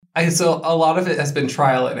So a lot of it has been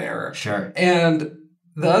trial and error. Sure. And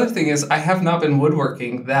the other thing is I have not been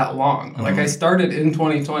woodworking that long. Like I started in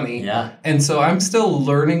 2020. Yeah. And so I'm still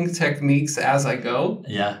learning techniques as I go.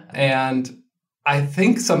 Yeah. And I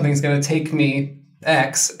think something's going to take me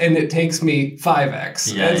X and it takes me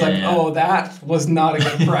 5X. Yeah, and it's oh, that was not a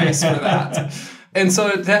good price for that. And so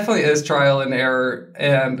it definitely is trial and error.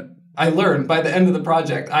 And I learned by the end of the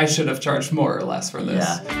project, I should have charged more or less for this.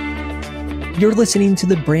 Yeah. You're listening to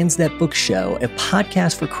the Brands That Book Show, a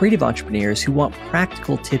podcast for creative entrepreneurs who want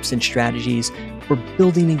practical tips and strategies for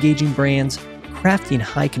building engaging brands, crafting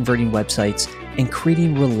high-converting websites, and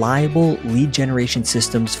creating reliable lead generation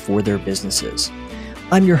systems for their businesses.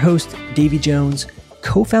 I'm your host, Davey Jones,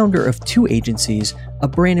 co-founder of two agencies, a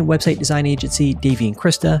brand and website design agency, Davey and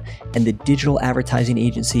Krista, and the digital advertising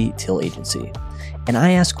agency, Till Agency. And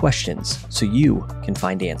I ask questions so you can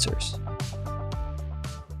find answers.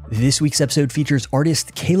 This week's episode features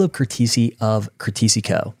artist Caleb Curtisi of Curtisi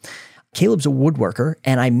Co. Caleb's a woodworker,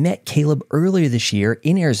 and I met Caleb earlier this year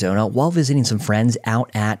in Arizona while visiting some friends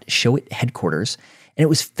out at Showit headquarters, and it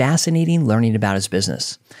was fascinating learning about his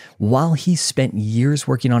business. While he's spent years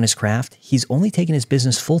working on his craft, he's only taken his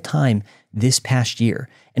business full-time this past year.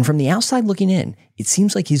 And from the outside looking in, it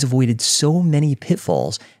seems like he's avoided so many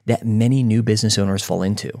pitfalls that many new business owners fall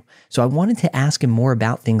into. So I wanted to ask him more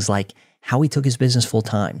about things like how he took his business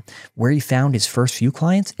full-time, where he found his first few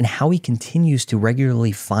clients, and how he continues to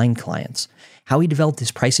regularly find clients, how he developed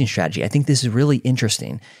his pricing strategy. I think this is really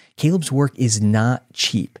interesting. Caleb's work is not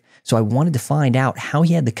cheap. So I wanted to find out how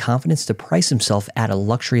he had the confidence to price himself at a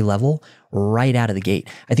luxury level right out of the gate.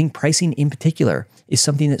 I think pricing in particular is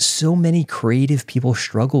something that so many creative people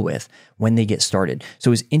struggle with when they get started. So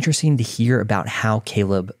it was interesting to hear about how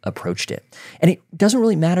Caleb approached it. And it doesn't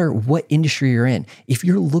really matter what industry you're in. If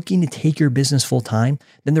you're looking to take your business full time,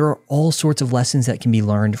 then there are all sorts of lessons that can be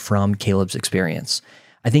learned from Caleb's experience.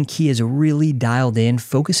 I think he is really dialed in,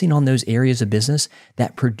 focusing on those areas of business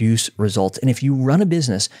that produce results. And if you run a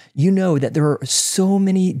business, you know that there are so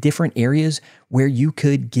many different areas where you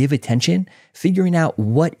could give attention. Figuring out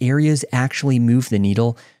what areas actually move the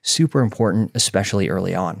needle, super important, especially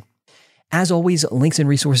early on. As always, links and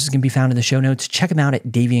resources can be found in the show notes. Check them out at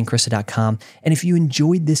daveyandkrista.com. And if you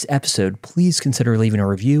enjoyed this episode, please consider leaving a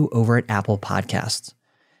review over at Apple Podcasts.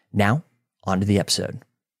 Now, on to the episode.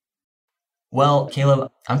 Well,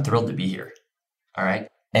 Caleb, I'm thrilled to be here. All right.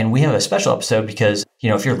 And we have a special episode because,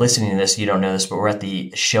 if you're listening to this, you don't know this, but we're at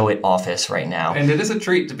the Showit office right now. And it is a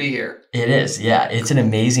treat to be here. It is. Yeah. It's an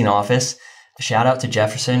amazing office. Shout out to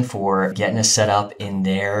Jefferson for getting us set up in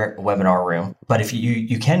their webinar room. But if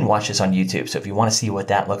you can watch this on YouTube. So if you want to see what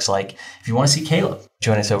that looks like, if you want to see Caleb,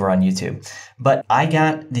 join us over on YouTube. But I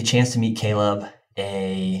got the chance to meet Caleb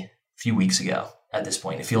a few weeks ago at this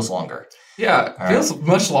point. It feels longer. Yeah, it feels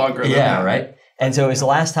much longer than that. Yeah, right? And so it was the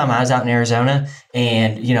last time I was out in Arizona,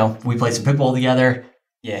 and, we played some pickleball together.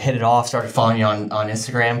 Yeah, hit it off, started following you on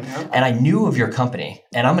Instagram. Yeah. And I knew of your company,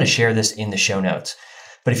 and I'm going to share this in the show notes.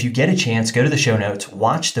 But if you get a chance, go to the show notes,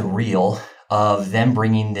 watch the reel of them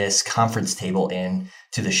bringing this conference table in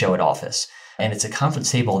to the Showit office. And it's a conference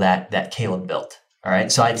table that Caleb built. All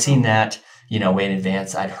right. So I'd seen that, way in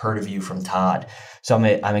advance. I'd heard of you from Todd. So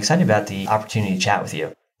I'm excited about the opportunity to chat with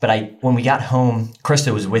you. But when we got home,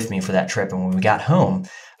 Krista was with me for that trip. And when we got home,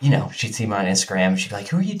 she'd see me on Instagram. She'd be like,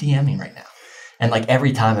 who are you DMing right now? And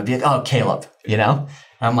every time I'd be like, oh, Caleb, And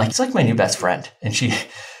I'm like, it's like my new best friend. And she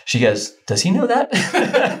goes, does he know that?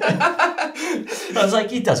 I was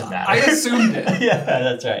like, it doesn't matter. I assumed it. Yeah,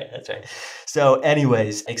 that's right. So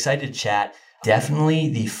anyways, excited to chat. Definitely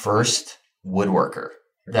the first woodworker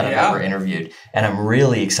that I've ever interviewed. And I'm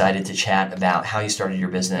really excited to chat about how you started your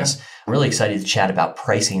business. Yeah. I'm really excited to chat about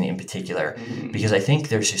pricing in particular, because I think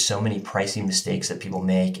there's just so many pricing mistakes that people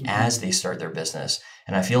make as they start their business.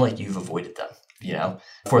 And I feel like you've avoided them,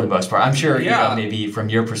 for the most part. I'm sure, maybe from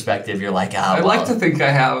your perspective, you're like, I'd like to think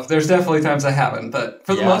I have. There's definitely times I haven't, but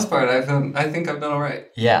for the most part, I think I've done all right.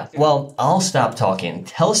 Yeah. Well, I'll stop talking.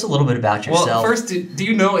 Tell us a little bit about yourself. Well, first, do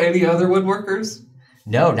you know any other woodworkers?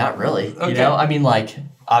 No, not really. Okay. I mean,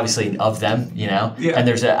 obviously of them, Yeah. And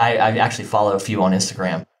I actually follow a few on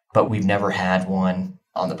Instagram, but we've never had one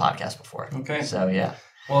on the podcast before. Okay. So, yeah.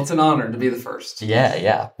 Well, it's an honor to be the first.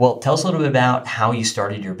 Yeah. Well, tell us a little bit about how you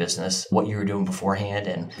started your business, what you were doing beforehand,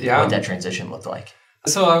 and what that transition looked like.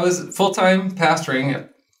 So I was full-time pastoring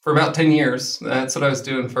for about 10 years. That's what I was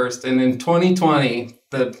doing first. And in 2020,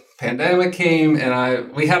 the pandemic came,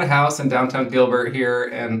 and we had a house in downtown Gilbert here,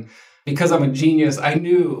 and because I'm a genius, I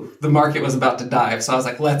knew the market was about to dive. So I was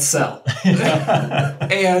like, let's sell.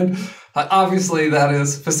 And Obviously, that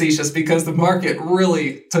is facetious because the market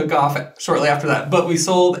really took off shortly after that. But we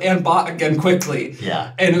sold and bought again quickly.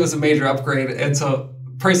 Yeah. And it was a major upgrade. And so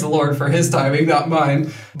praise the Lord for his timing, not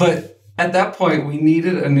mine. But at that point, we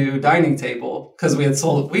needed a new dining table because we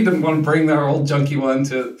didn't want to bring our old junky one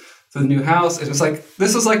to the new house. It was like,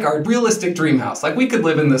 this was like our realistic dream house. Like we could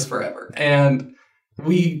live in this forever. And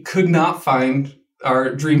we could not find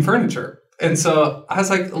our dream furniture. And so I was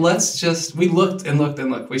like, we looked and looked and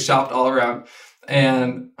looked. We shopped all around.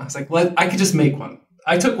 And I was like, I could just make one.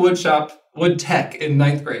 I took wood tech in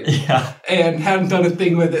 9th grade. Yeah. And hadn't done a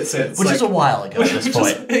thing with it since. Which is a while ago at this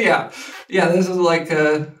point. Yeah. This is like,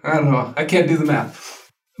 I don't know. I can't do the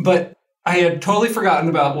math. But I had totally forgotten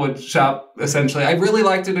about wood shop, essentially. I really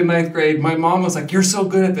liked it in 9th grade. My mom was like, you're so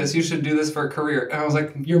good at this. You should do this for a career. And I was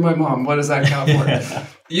like, you're my mom. What does that count for?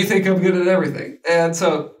 You think I'm good at everything. And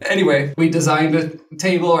so anyway, we designed a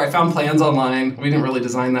table, or I found plans online. We didn't really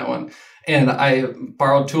design that one. And I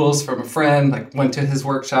borrowed tools from a friend, like went to his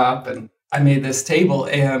workshop, and I made this table,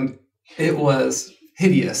 and it was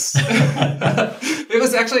hideous.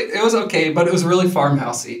 It was okay, but it was really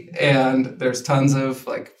farmhousey. And there's tons of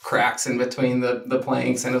like cracks in between the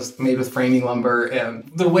planks, and it was made with framing lumber. And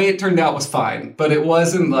the way it turned out was fine, but it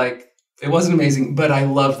wasn't amazing, but I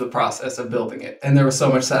loved the process of building it. And there was so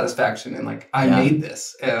much satisfaction in like, I made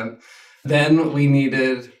this. And then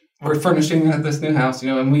we're furnishing this new house,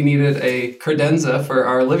 and we needed a credenza for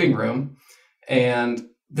our living room. And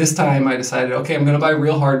this time I decided, okay, I'm going to buy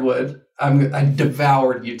real hardwood. I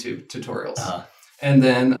devoured YouTube tutorials. And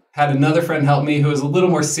then had another friend help me who was a little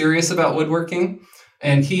more serious about woodworking.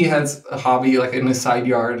 And he has a hobby like in his side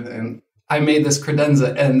yard. And I made this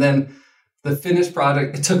credenza. And then the finished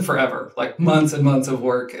product, it took forever, like months and months of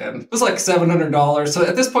work. And it was like $700. So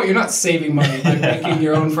at this point, you're not saving money by making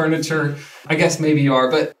your own furniture. I guess maybe you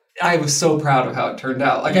are, but I was so proud of how it turned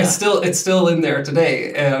out. Like it's still in there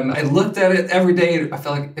today. And I looked at it every day. I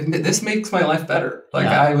felt like this makes my life better. Like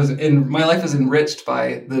my life is enriched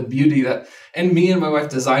by the beauty and me and my wife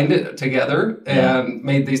designed it together and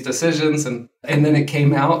made these decisions. And then it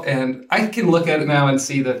came out, and I can look at it now and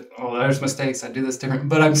see that, there's mistakes. I do this different,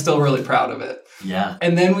 but I'm still really proud of it. Yeah.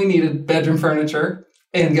 And then we needed bedroom furniture.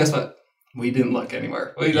 And guess what? We didn't look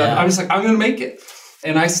anywhere. I'm just like, I'm going to make it.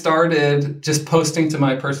 And I started just posting to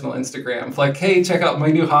my personal Instagram, like, hey, check out my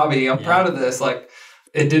new hobby. I'm proud of this. Like,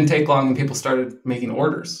 it didn't take long, and people started making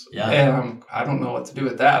orders. Yeah. And I don't know what to do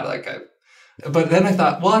with that. But then I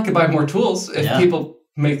thought, well, I could buy more tools if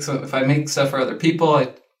if I make stuff for other people.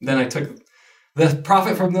 Then I took the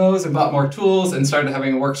profit from those and bought more tools and started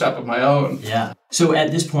having a workshop of my own. Yeah. So at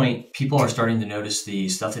this point, people are starting to notice the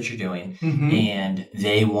stuff that you're doing, and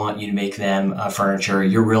they want you to make them furniture.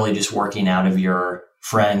 You're really just working out of your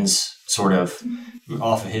friend's sort of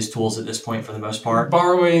off of his tools at this point for the most part.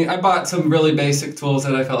 Borrowing. I bought some really basic tools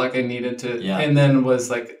that I felt like I needed to, and then was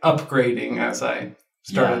like upgrading as I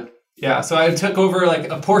started. Yeah, so I took over like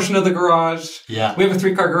a portion of the garage. Yeah. We have a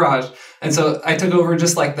 3-car garage. And so I took over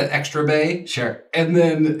just like the extra bay. Sure. And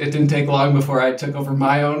then it didn't take long before I took over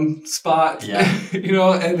my own spot. Yeah.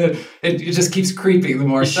 And then it just keeps creeping. The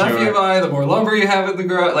more stuff you buy, the more lumber you have in the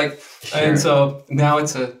garage. And so now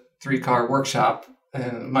it's a 3-car workshop.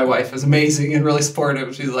 And my wife is amazing and really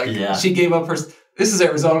supportive. She's like, she gave up this is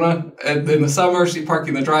Arizona. And in the summer, she's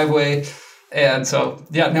parking the driveway. And so,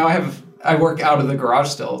 now I work out of the garage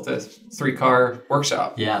still, the 3-car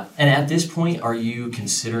workshop. Yeah. And at this point, are you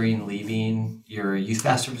considering leaving your youth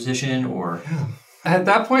pastor position or? At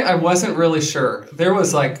that point, I wasn't really sure. There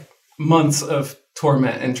was like months of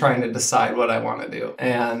torment in trying to decide what I want to do.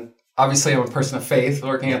 And obviously I'm a person of faith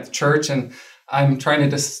working at the church, and I'm trying to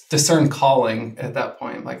discern calling at that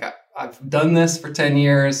point. Like I've done this for 10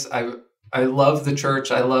 years. I love the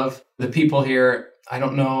church. I love the people here. I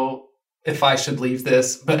don't know if I should leave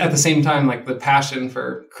this, but at the same time, like the passion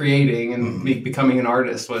for creating and becoming an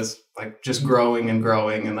artist was like just growing and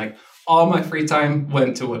growing, and like all my free time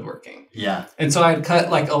went to woodworking. Yeah. And so I'd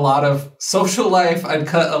cut like a lot of social life. I'd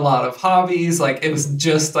cut a lot of hobbies. Like it was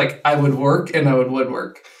just like I would work and I would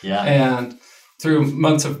woodwork. Yeah. And through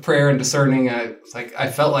months of prayer and discerning,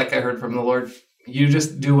 I felt like I heard from the Lord, you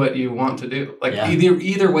just do what you want to do. Like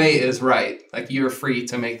either way is right. Like you're free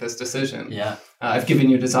to make this decision. Yeah. I've given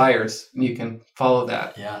you desires, and you can follow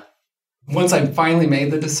that. Yeah. Once I finally made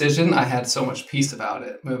the decision, I had so much peace about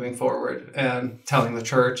it moving forward and telling the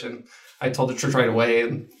church. And I told the church right away,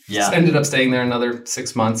 and ended up staying there another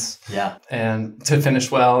 6 months. Yeah. And to finish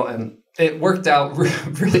well. And it worked out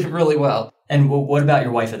really, really well. And what about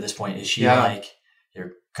your wife at this point? Is she like,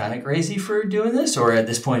 you're kind of crazy for doing this? Or at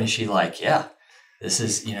this point, is she like, this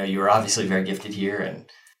is, you were obviously very gifted here? And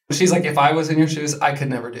She's like, if I was in your shoes, I could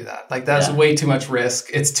never do that. Like, that's way too much risk.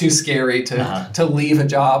 It's too scary to leave a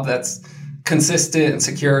job that's consistent and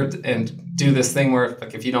secured and do this thing where,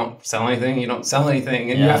 like, if you don't sell anything, you don't sell anything,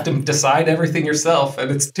 and you have to decide everything yourself, and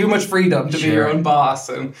it's too much freedom to be your own boss.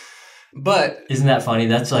 But isn't that funny?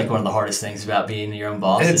 That's like one of the hardest things about being your own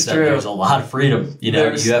boss. It's is that true. There's a lot of freedom. You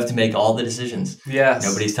have to make all the decisions. Yes.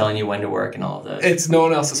 Nobody's telling you when to work and all of that. It's no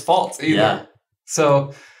one else's fault either. Yeah.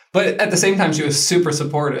 So, but at the same time, she was super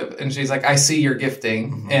supportive, and she's like, I see your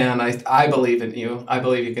gifting, and I believe in you. I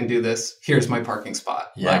believe you can do this. Here's my parking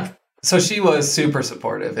spot. Yeah. Like, so she was super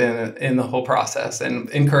supportive in the whole process and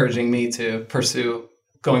encouraging me to pursue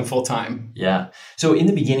going full time. Yeah. So in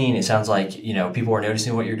the beginning, it sounds like, people were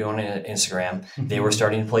noticing what you're doing on Instagram. They were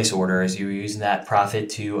starting to place orders. You were using that profit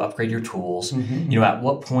to upgrade your tools. At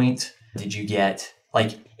what point did you get,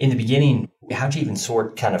 like, in the beginning, how'd you even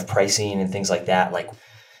sort kind of pricing and things like that? Like,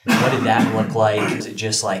 what did that look like? Was it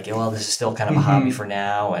just like, well, this is still kind of a hobby for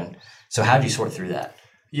now? And so how'd you sort through that?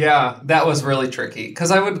 Yeah, that was really tricky because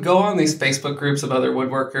I would go on these Facebook groups of other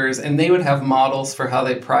woodworkers and they would have models for how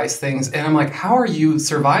they price things. And I'm like, how are you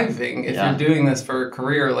surviving if you're doing this for a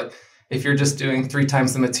career? Like, if you're just doing 3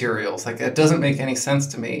 times the materials, like, it doesn't make any sense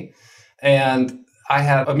to me. And I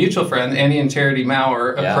had a mutual friend, Annie and Charity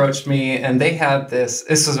Maurer, approached me, and they had this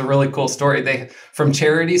is a really cool story. From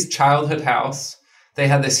Charity's childhood house, they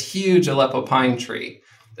had this huge Aleppo pine tree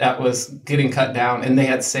that was getting cut down, and they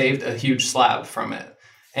had saved a huge slab from it.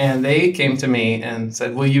 And they came to me and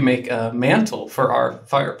said, will you make a mantle for our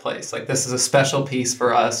fireplace? Like, this is a special piece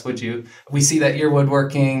for us. We see that you're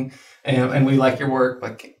woodworking and we like your work.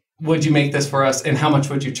 Like, would you make this for us? And how much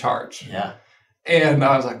would you charge? Yeah. And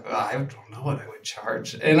I was like, I don't know what I would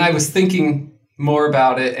charge. And I was thinking more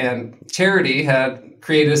about it. And Charity had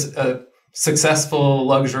created a successful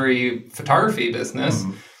luxury photography business.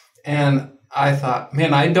 And I thought,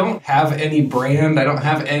 man, I don't have any brand. I don't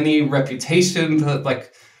have any reputation.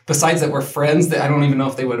 Besides that we're friends, that I don't even know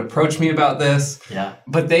if they would approach me about this. Yeah.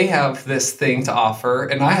 But they have this thing to offer,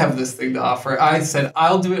 and I have this thing to offer. I said,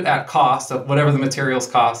 I'll do it at cost of whatever the materials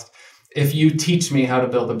cost if you teach me how to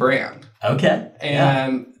build a brand. Okay.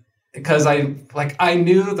 And because I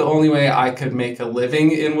knew the only way I could make a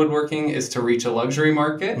living in woodworking is to reach a luxury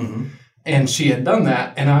market. And she had done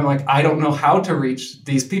that. And I'm like, I don't know how to reach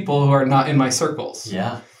these people who are not in my circles.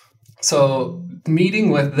 Yeah. So meeting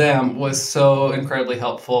with them was so incredibly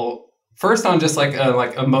helpful. First, on just like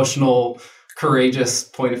emotional, courageous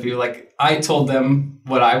point of view. Like, I told them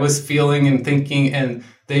what I was feeling and thinking, and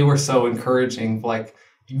they were so encouraging. Like,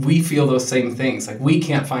 we feel those same things. Like, we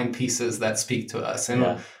can't find pieces that speak to us,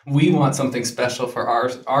 and we want something special for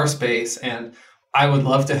our space. And I would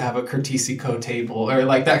love to have a Curtisi Co table or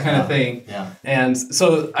like that kind of thing. Yeah. And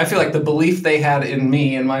so I feel like the belief they had in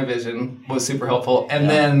me and my vision was super helpful. And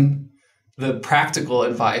then the practical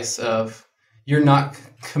advice of, you're not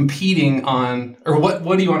competing on, or what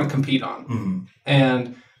do you want to compete on?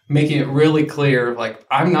 And making it really clear, like,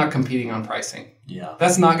 I'm not competing on pricing. Yeah.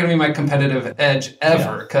 That's That's not going to be my competitive edge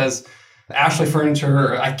ever, because Ashley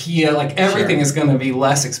Furniture or IKEA, like, everything is going to be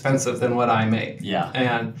less expensive than what I make. Yeah.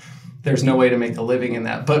 And there's no way to make a living in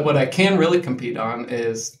that. But what I can really compete on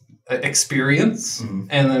is experience and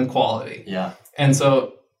then quality. Yeah. And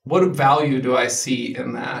so what value do I see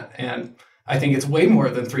in that? And I think it's way more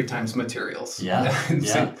than 3 times materials. Yeah.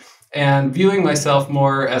 And viewing myself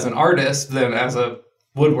more as an artist than as a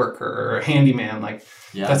woodworker or a handyman, like,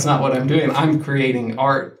 that's not what I'm doing. I'm creating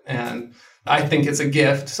art, and I think it's a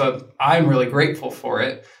gift. So I'm really grateful for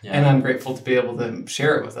it. And I'm grateful to be able to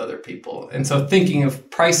share it with other people. And so thinking of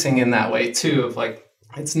pricing in that way too, of like,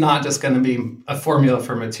 it's not just going to be a formula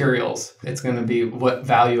for materials. It's going to be, what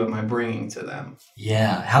value am I bringing to them?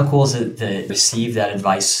 Yeah. How cool is it to receive that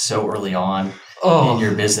advice so early on in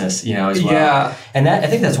your business, as well? Yeah. And I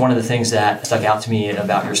think that's one of the things that stuck out to me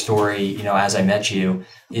about your story, as I met you,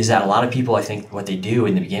 is that a lot of people, I think what they do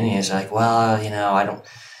in the beginning is like, well,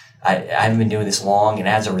 I haven't been doing this long. And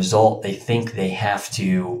as a result, they think they have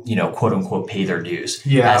to, quote unquote, pay their dues,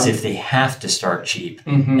 as if they have to start cheap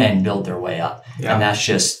and build their way up. Yeah. And that's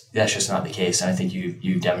just not the case. And I think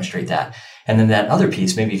you demonstrate that. And then that other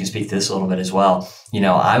piece, maybe you can speak to this a little bit as well.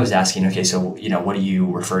 I was asking, okay, so, what do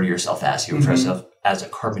you refer to yourself as? You refer to yourself as a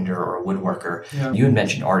carpenter or a woodworker. Yeah. You had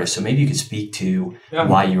mentioned artist. So maybe you could speak to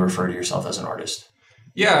why you refer to yourself as an artist.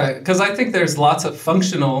 Yeah, because I think there's lots of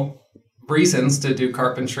functional reasons to do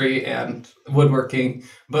carpentry and woodworking,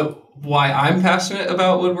 but why I'm passionate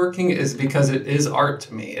about woodworking is because it is art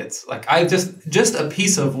to me. It's like, just a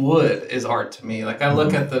piece of wood is art to me. Like, I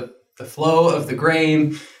look at the the flow of the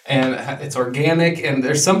grain, and it's organic, and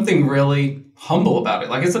there's something really humble about it.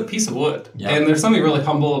 Like, it's a piece of wood. Yeah. And there's something really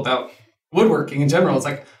humble about woodworking in general. It's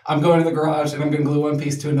like, I'm going to the garage and I'm going to glue one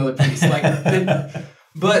piece to another piece.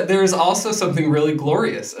 But there's also something really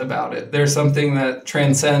glorious about it. There's something that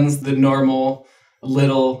transcends the normal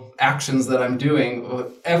little actions that I'm doing.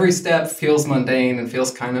 Every step feels mundane and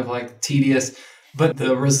feels kind of like tedious, but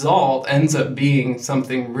the result ends up being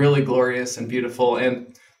something really glorious and beautiful.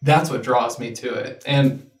 And that's what draws me to it.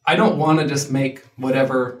 And I don't want to just make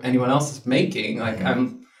whatever anyone else is making. Like,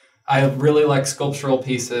 I really like sculptural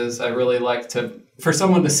pieces. I really like for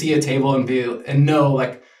someone to see a table and know,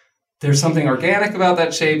 like, there's something organic about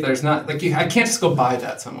that shape. There's not, like, I can't just go buy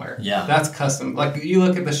that somewhere. Yeah. That's custom. Like, you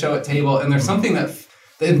look at the show at table and there's something that,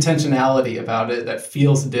 the intentionality about it that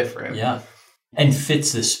feels different. Yeah. And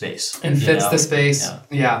fits this space. The space.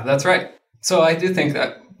 Yeah, that's right. So I do think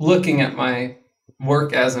that looking at my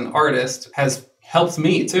work as an artist has helped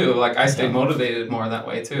me too. Like, I stay motivated more that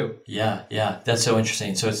way too. Yeah. That's so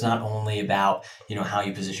interesting. So it's not only about, how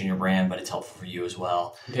you position your brand, but it's helpful for you as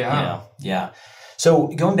well. Yeah. Yeah. So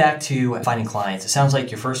going back to finding clients, it sounds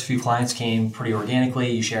like your first few clients came pretty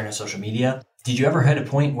organically. You shared on social media. Did you ever hit a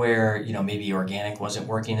point where, maybe organic wasn't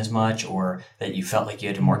working as much, or that you felt like you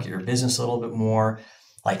had to market your business a little bit more?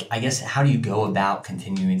 Like, I guess, how do you go about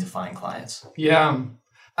continuing to find clients? Yeah.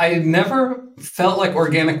 I never felt like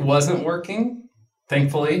organic wasn't working,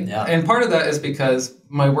 thankfully. Yeah. And part of that is because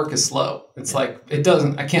my work is slow. It's like,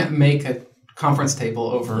 I can't make a conference table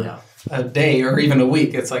over a day or even a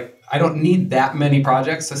week. It's like, I don't need that many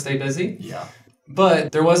projects to stay busy. Yeah.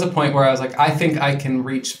 But there was a point where I was like, I think I can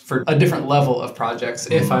reach for a different level of projects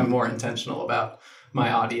if I'm more intentional about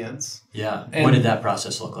my audience. Yeah. And what did that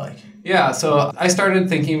process look like? Yeah. So I started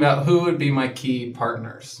thinking about who would be my key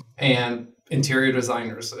partners, and interior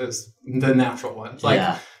designers is the natural one.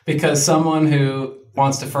 Because someone who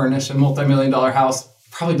wants to furnish a multi-million-dollar house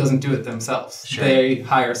probably doesn't do it themselves. Sure. They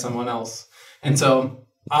hire someone else. And so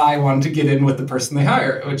I wanted to get in with the person they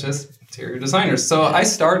hire, which is interior designers. So I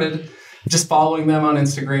started just following them on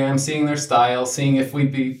Instagram, seeing their style, seeing if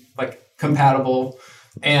we'd be like compatible.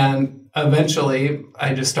 And eventually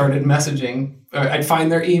I just started messaging. I'd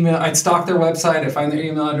find their email, I'd stalk their website, I'd find their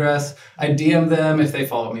email address, I'd DM them. If they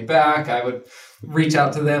followed me back, I would reach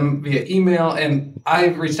out to them via email. And I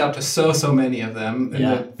reached out to so many of them in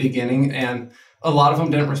the beginning, and a lot of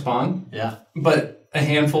them didn't respond. Yeah. But a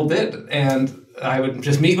handful did. And I would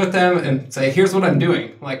just meet with them and say, here's what I'm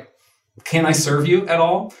doing. Like, can I serve you at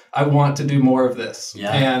all? I want to do more of this.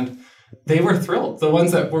 Yeah. And they were thrilled. The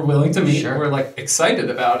ones that were willing to meet Sure. were like excited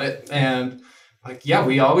about it. And like, yeah,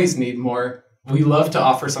 we always need more. We love to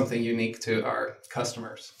offer something unique to our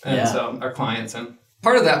customers and so our clients. And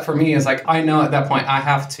part of that for me is like, I know at that point I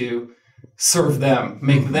have to serve them,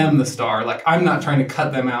 make them the star. Like, I'm not trying to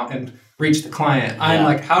cut them out and reach the client. I'm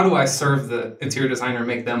like, how do I serve the interior designer and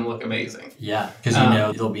make them look amazing? Yeah. Because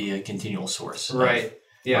there'll be a continual source. Right.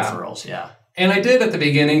 Yeah. Referrals. Yeah. And I did at the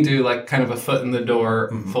beginning do like kind of a foot in the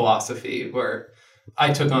door philosophy where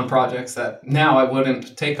I took on projects that now I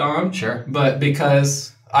wouldn't take on. Sure. But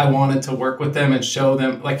because I wanted to work with them and show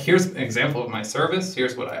them, like, here's an example of my service.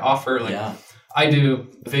 Here's what I offer. Like, I do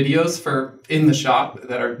videos for in the shop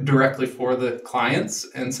that are directly for the clients.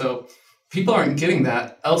 And so people aren't getting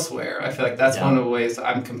that elsewhere. I feel like that's one of the ways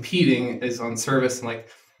I'm competing is on service. And like,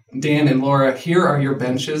 Dan and Laura, here are your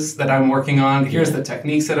benches that I'm working on. Here's the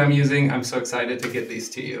techniques that I'm using. I'm so excited to get these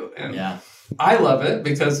to you. And I love it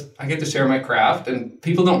because I get to share my craft, and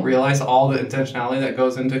people don't realize all the intentionality that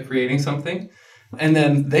goes into creating something. And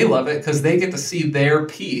then they love it because they get to see their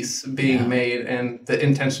piece being made and the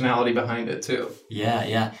intentionality behind it too.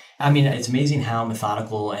 Yeah. I mean, it's amazing how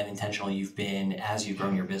methodical and intentional you've been as you've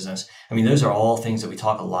grown your business. I mean, those are all things that we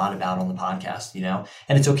talk a lot about on the podcast,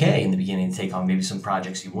 and it's okay in the beginning to take on maybe some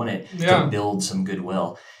projects you wanted to build some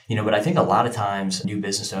goodwill, but I think a lot of times new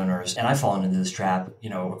business owners, and I've fallen into this trap,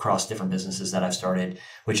 across different businesses that I've started,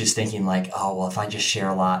 which is thinking like, oh, well, if I just share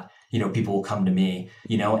a lot, people will come to me,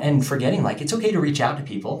 and forgetting like it's okay to reach out to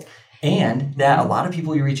people, and that a lot of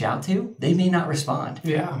people you reach out to, they may not respond.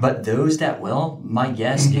 Yeah. But those that will, my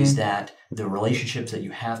guess is that the relationships that you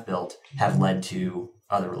have built have led to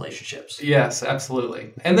other relationships. Yes,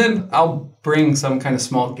 absolutely. And then I'll bring some kind of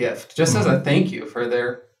small gift just as a thank you for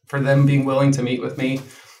them being willing to meet with me.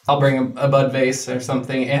 I'll bring a bud vase or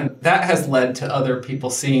something, and that has led to other people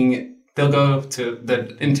seeing. They'll go to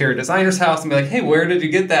the interior designer's house and be like, hey, where did you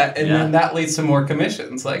get that? And then that leads to more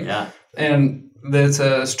commissions. And that's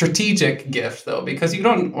a strategic gift, though, because you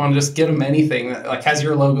don't want to just get them anything that like has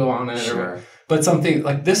your logo on it. Sure. but something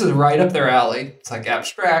like this is right up their alley. It's like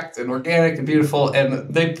abstract and organic and beautiful,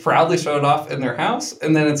 and they proudly show it off in their house.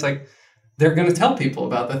 And then it's like they're going to tell people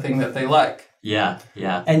about the thing that they like. Yeah,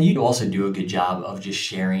 yeah. And you also do a good job of just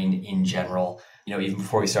sharing in general. You know, even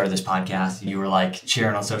before we started this podcast, you were like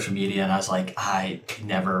sharing on social media, and I was like, I could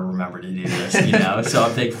never remember to do this, you know? So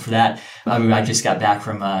I'm thankful for that. I mean, I just got back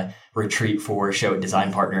from a retreat for Show It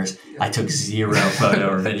Design Partners. I took 0 photo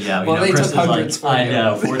or video. Well, they took hundreds for you. I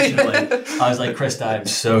know, fortunately. I was like, Krista, I'm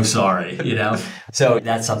so sorry, you know? So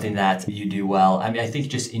that's something that you do well. I mean, I think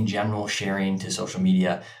just in general, sharing to social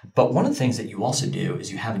media. But one of the things that you also do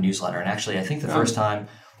is you have a newsletter. And actually, I think the first time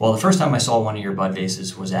I saw one of your bud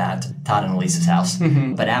vases was at Todd and Elisa's house.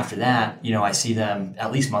 Mm-hmm. But after that, you know, I see them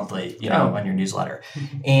at least monthly, you know, on your newsletter.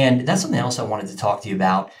 Mm-hmm. And that's something else I wanted to talk to you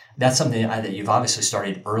about. That's something that you've obviously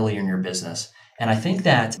started early in your business. And I think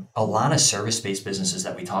that a lot of service-based businesses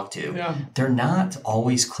that we talk to, they're not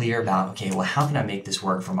always clear about, okay, well, how can I make this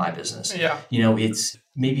work for my business? Yeah. You know, it's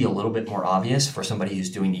maybe a little bit more obvious for somebody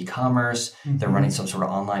who's doing e-commerce, they're running some sort of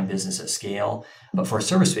online business at scale. But for a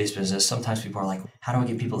service-based business, sometimes people are like, how do I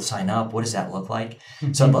get people to sign up? What does that look like?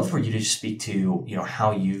 Mm-hmm. So I'd love for you to just speak to, you know,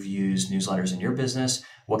 how you've used newsletters in your business,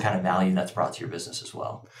 what kind of value that's brought to your business as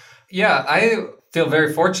well. Yeah, I feel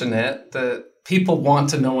very fortunate that people want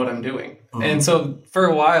to know what I'm doing. Mm-hmm. And so for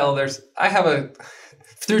a while,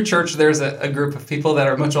 through church, there's a group of people that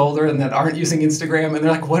are much older and that aren't using Instagram. And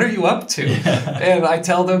they're like, what are you up to? Yeah. And I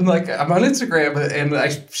tell them, like, I'm on Instagram and I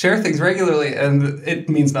share things regularly, and it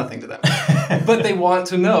means nothing to them. But they want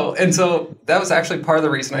to know. And so that was actually part of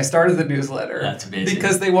the reason I started the newsletter. That's amazing.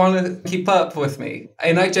 Because they want to keep up with me.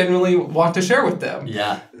 And I genuinely want to share with them.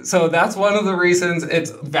 Yeah. So that's one of the reasons.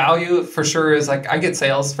 It's value for sure is like I get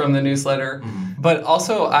sales from the newsletter. Mm-hmm. But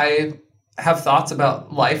also I have thoughts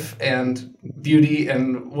about life and beauty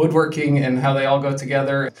and woodworking and how they all go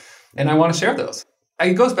together. And I want to share those.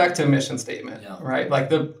 It goes back to a mission statement, right?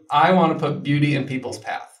 Like I want to put beauty in people's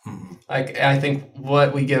path. Mm-hmm. Like I think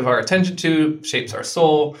what we give our attention to shapes our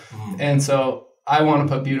soul. Mm-hmm. And so I want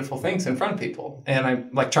to put beautiful things in front of people. And I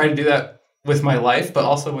like try to do that with my life, but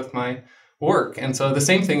also with my work. And so the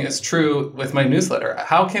same thing is true with my newsletter.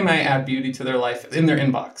 How can I add beauty to their life in their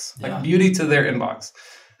inbox? Like beauty to their inbox.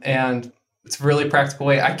 And it's a really practical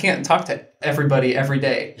way. I can't talk to everybody every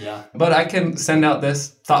day, but I can send out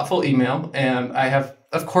this thoughtful email, and I have,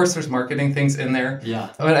 of course, there's marketing things in there.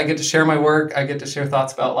 But I get to share my work. I get to share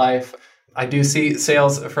thoughts about life. I do see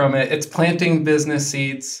sales from it. It's planting business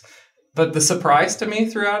seeds. But the surprise to me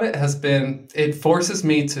throughout it has been, it forces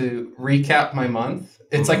me to recap my month.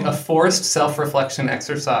 It's like a forced self-reflection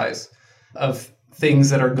exercise of things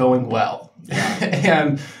that are going well.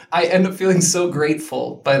 And I end up feeling so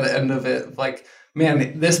grateful by the end of it. Like,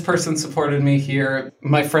 man, this person supported me here.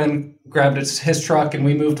 My friend grabbed his truck and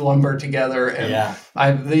we moved lumber together.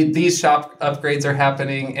 And these shop upgrades are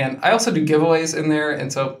happening. And I also do giveaways in there.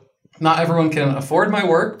 And so not everyone can afford my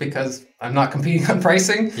work because I'm not competing on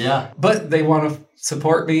pricing. But they want to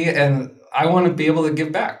support me and I want to be able to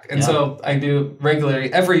give back. And so I do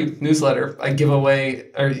regularly, every newsletter I give away,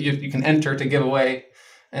 or you can enter to give away.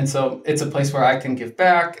 And so it's a place where I can give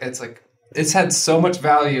back. It's like, it's had so much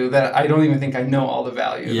value that I don't even think I know all the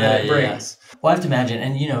value that it brings. Well, I have to imagine,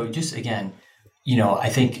 and you know, just again, you know, I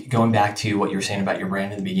think going back to what you were saying about your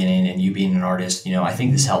brand in the beginning and you being an artist, you know, I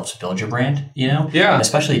think this helps build your brand, you know? And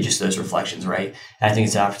especially just those reflections, right? And I think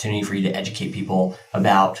it's an opportunity for you to educate people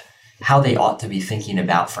about how they ought to be thinking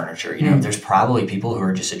about furniture. You know, there's probably people who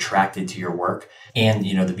are just attracted to your work and,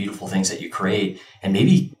 you know, the beautiful things that you create and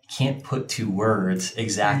maybe can't put to words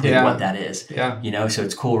exactly what that is. You know, so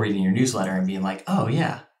it's cool reading your newsletter and being like, oh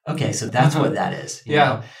yeah, okay, so that's what that is. You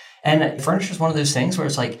know? And furniture is one of those things where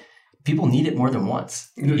it's like, people need it more than once,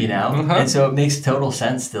 you know? And so it makes total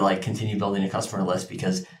sense to like continue building a customer list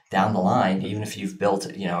because down the line, even if you've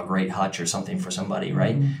built, you know, a great hutch or something for somebody,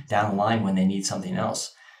 right? Down the line when they need something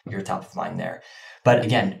else, you're top of mind there. But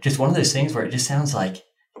again, just one of those things where it just sounds like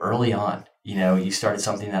early on, you know, you started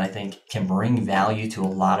something that I think can bring value to a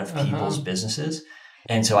lot of people's businesses.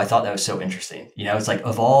 And so I thought that was so interesting. You know, it's like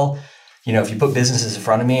of all, you know, if you put businesses in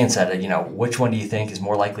front of me and said, you know, which one do you think is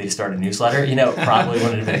more likely to start a newsletter? You know, it probably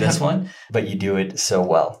wouldn't have been this one, but you do it so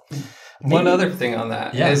well. One other thing on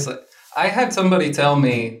that is I had somebody tell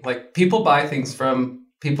me, like, people buy things from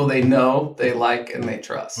people they know, they like, and they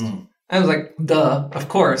trust. I was like, duh, of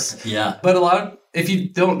course. But if you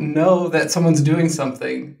don't know that someone's doing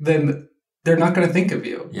something, then they're not going to think of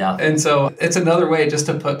you. And so it's another way just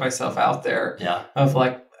to put myself out there of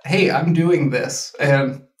like, hey, I'm doing this.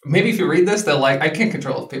 And maybe if you read this, they'll like, I can't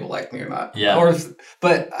control if people like me or not. Yeah.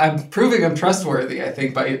 But I'm proving I'm trustworthy, I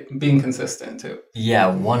think, by being consistent too. Yeah,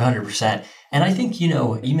 100%. And I think,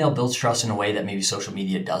 email builds trust in a way that maybe social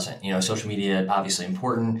media doesn't. Social media, obviously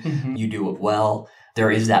important. Mm-hmm. You do it well. There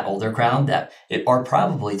is that older crowd that are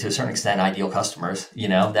probably to a certain extent ideal customers,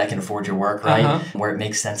 that can afford your work, right? Where it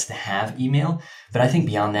makes sense to have email. But I think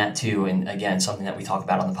beyond that too, and again, something that we talk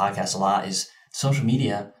about on the podcast a lot is social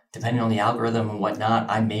media. Depending on the algorithm and whatnot,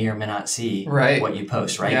 I may or may not see what you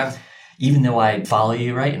post, right? Yeah. Even though I follow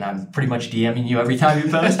you, right, and I'm pretty much DMing you every time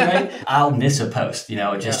you post, right, I'll miss a post,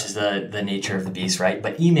 it just is the nature of the beast, right?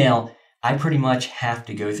 But email, I pretty much have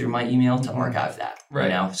to go through my email to archive that,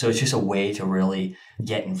 right? So it's just a way to really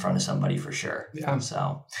get in front of somebody for sure. Yeah.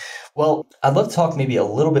 So, well, I'd love to talk maybe a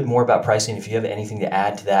little bit more about pricing. If you have anything to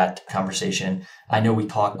add to that conversation, I know we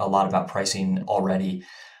talked a lot about pricing already.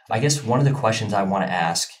 I guess one of the questions I want to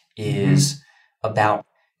ask is about,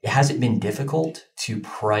 has it been difficult to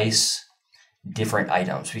price different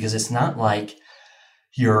items? Because it's not like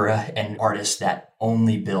you're an artist that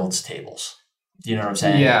only builds tables. Do you know what I'm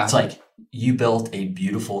saying? Yeah. It's like you built a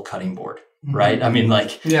beautiful cutting board, right? I mean,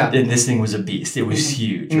 and this thing was a beast. It was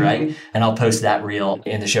huge, right? And I'll post that reel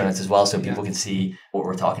in the show notes as well so people can see what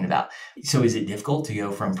we're talking about. So is it difficult to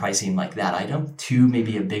go from pricing like that item to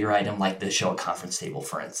maybe a bigger item like the Show It conference table,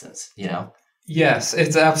 for instance, Yes,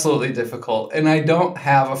 it's absolutely difficult. And I don't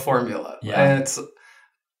have a formula. Yeah.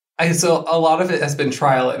 And so a lot of it has been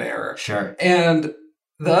trial and error. Sure. And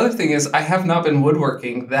the other thing is I have not been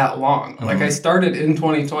woodworking that long. Like I started in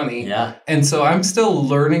 2020. Yeah. And so I'm still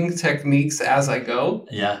learning techniques as I go.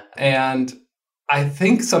 Yeah. And I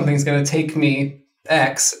think something's going to take me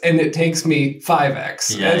X and it takes me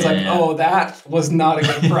 5X. Yeah, and it's oh, that was not a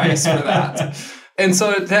good price for that. And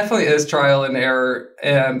so it definitely is trial and error.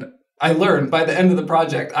 And I learned by the end of the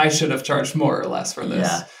project, I should have charged more or less for this.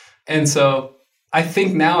 Yeah. And so I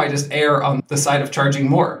think now I just err on the side of charging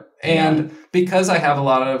more. And because I have a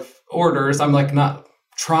lot of orders, I'm not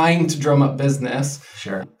trying to drum up business.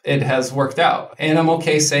 Sure. It has worked out. And I'm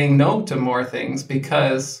okay saying no to more things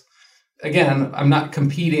because, again, I'm not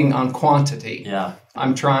competing on quantity. Yeah.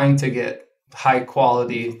 I'm trying to get high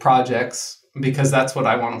quality projects because that's what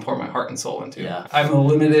I want to pour my heart and soul into. Yeah. I'm a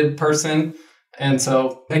limited person. And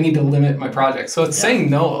so I need to limit my projects. So it's saying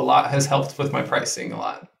no a lot has helped with my pricing a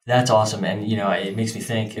lot. That's awesome. And, it makes me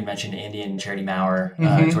think, you mentioned Andy and Charity Maurer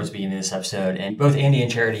towards the beginning of this episode. And both Andy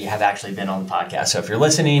and Charity have actually been on the podcast. So if you're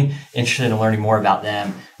listening, interested in learning more about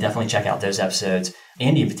them, definitely check out those episodes.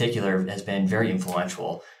 Andy in particular has been very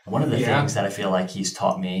influential. One of the things that I feel like he's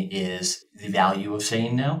taught me is the value of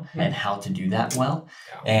saying no and how to do that well.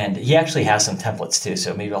 Yeah. And he actually has some templates too.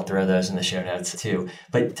 So maybe I'll throw those in the show notes too.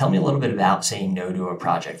 But tell me a little bit about saying no to a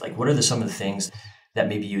project. What are some of the things that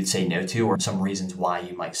maybe you would say no to, or some reasons why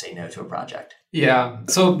you might say no to a project? Yeah.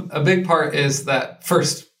 So a big part is that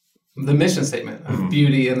first, the mission statement of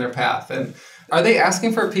beauty in their path. And are they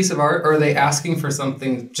asking for a piece of art or are they asking for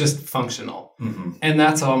something just functional? And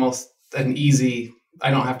that's almost an easy,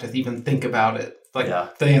 I don't have to even think about it.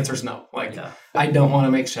 The answer's no. I don't want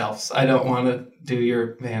to make shelves. I don't want to do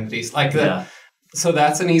your vanities that. Yeah. So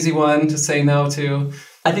that's an easy one to say no to.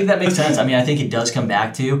 I think that makes sense. I mean, I think it does come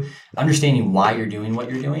back to understanding why you're doing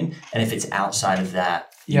what you're doing. And if it's outside of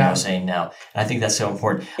that, saying no. And I think that's so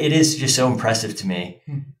important. It is just so impressive to me.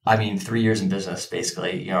 I mean, 3 years in business,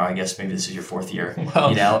 basically, I guess maybe this is your 4th year,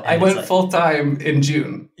 I went full time in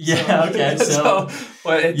June. Yeah. Okay. So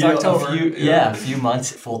it's October. A few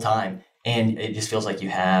months full time. And it just feels like you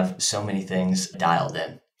have so many things dialed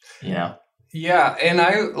in, Yeah. And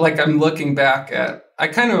I'm looking back at, I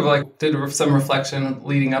kind of did some reflection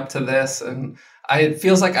leading up to this, and it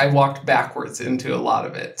feels like I walked backwards into a lot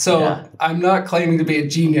of it. So I'm not claiming to be a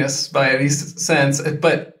genius by any sense,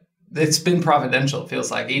 but it's been providential. It feels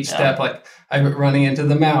like each step, I'm running into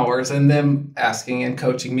the Maurers and them asking and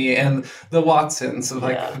coaching me, and the Watsons of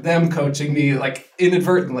them coaching me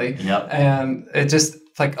inadvertently. Yep. And it just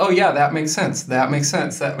oh yeah, that makes sense. That makes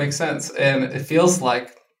sense. That makes sense. And it feels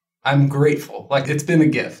like I'm grateful. It's been a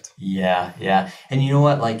gift. Yeah. Yeah. And you know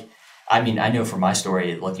what? I know from my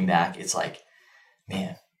story, looking back, it's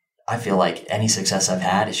man, I feel like any success I've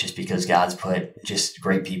had is just because God's put just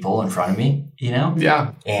great people in front of me,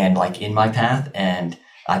 Yeah. And in my path, and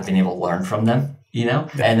I've been able to learn from them, Yeah.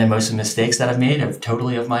 And then most of the mistakes that I've made are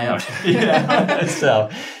totally of my own.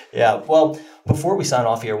 So, yeah. Well, before we sign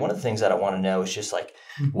off here, one of the things that I want to know is just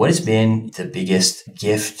what has been the biggest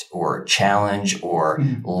gift or challenge or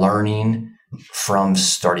learning from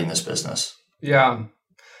starting this business? Yeah.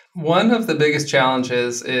 One of the biggest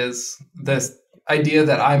challenges is this idea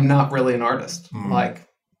that I'm not really an artist.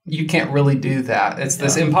 you can't really do that. It's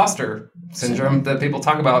this imposter syndrome that people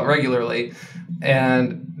talk about regularly.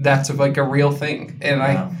 And that's like a real thing. And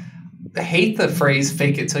I hate the phrase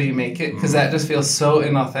fake it till you make it, because that just feels so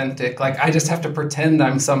inauthentic. Like I just have to pretend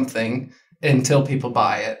I'm something until people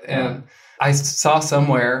buy it. And I saw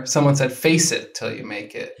somewhere someone said, face it till you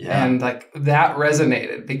make it. Yeah. And like that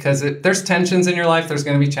resonated, because there's tensions in your life. There's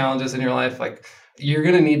going to be challenges in your life. Like you're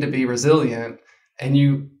going to need to be resilient, and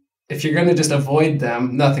if you're going to just avoid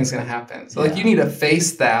them, nothing's going to happen. So like you need to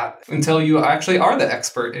face that until you actually are the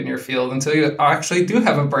expert in your field, until you actually do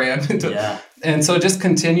have a brand. And so just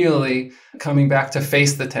continually coming back to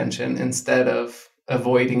face the tension instead of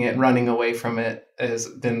avoiding it, running away from it, has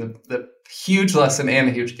been the huge lesson and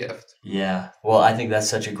a huge gift. Yeah. Well, I think that's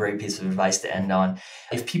such a great piece of advice to end on.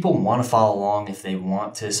 If people want to follow along, if they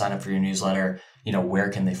want to sign up for your newsletter, where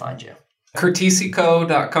can they find you?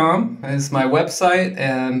 CurtisiCo.com is my website,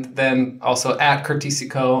 and then also at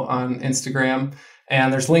CurtisiCo on Instagram.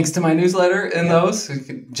 And there's links to my newsletter in those. So you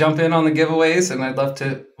can jump in on the giveaways, and I'd love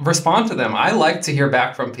to respond to them. I like to hear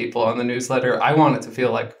back from people on the newsletter. I want it to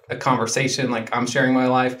feel like a conversation, like I'm sharing my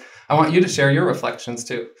life. I want you to share your reflections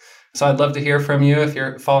too. So I'd love to hear from you if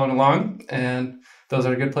you're following along, and those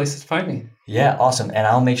are good places to find me. Yeah, awesome. And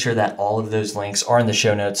I'll make sure that all of those links are in the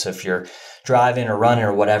show notes. So if you're driving or running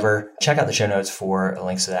or whatever, check out the show notes for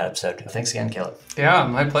links to that episode. Thanks again, Caleb. Yeah,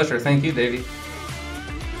 my pleasure. Thank you, Davey.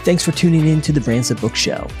 Thanks for tuning in to the Brands That Book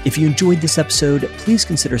Show. If you enjoyed this episode, please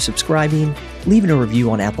consider subscribing, leaving a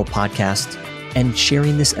review on Apple Podcasts, and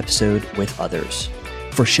sharing this episode with others.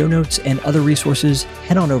 For show notes and other resources,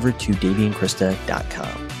 head on over to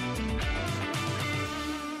daveyandkrista.com.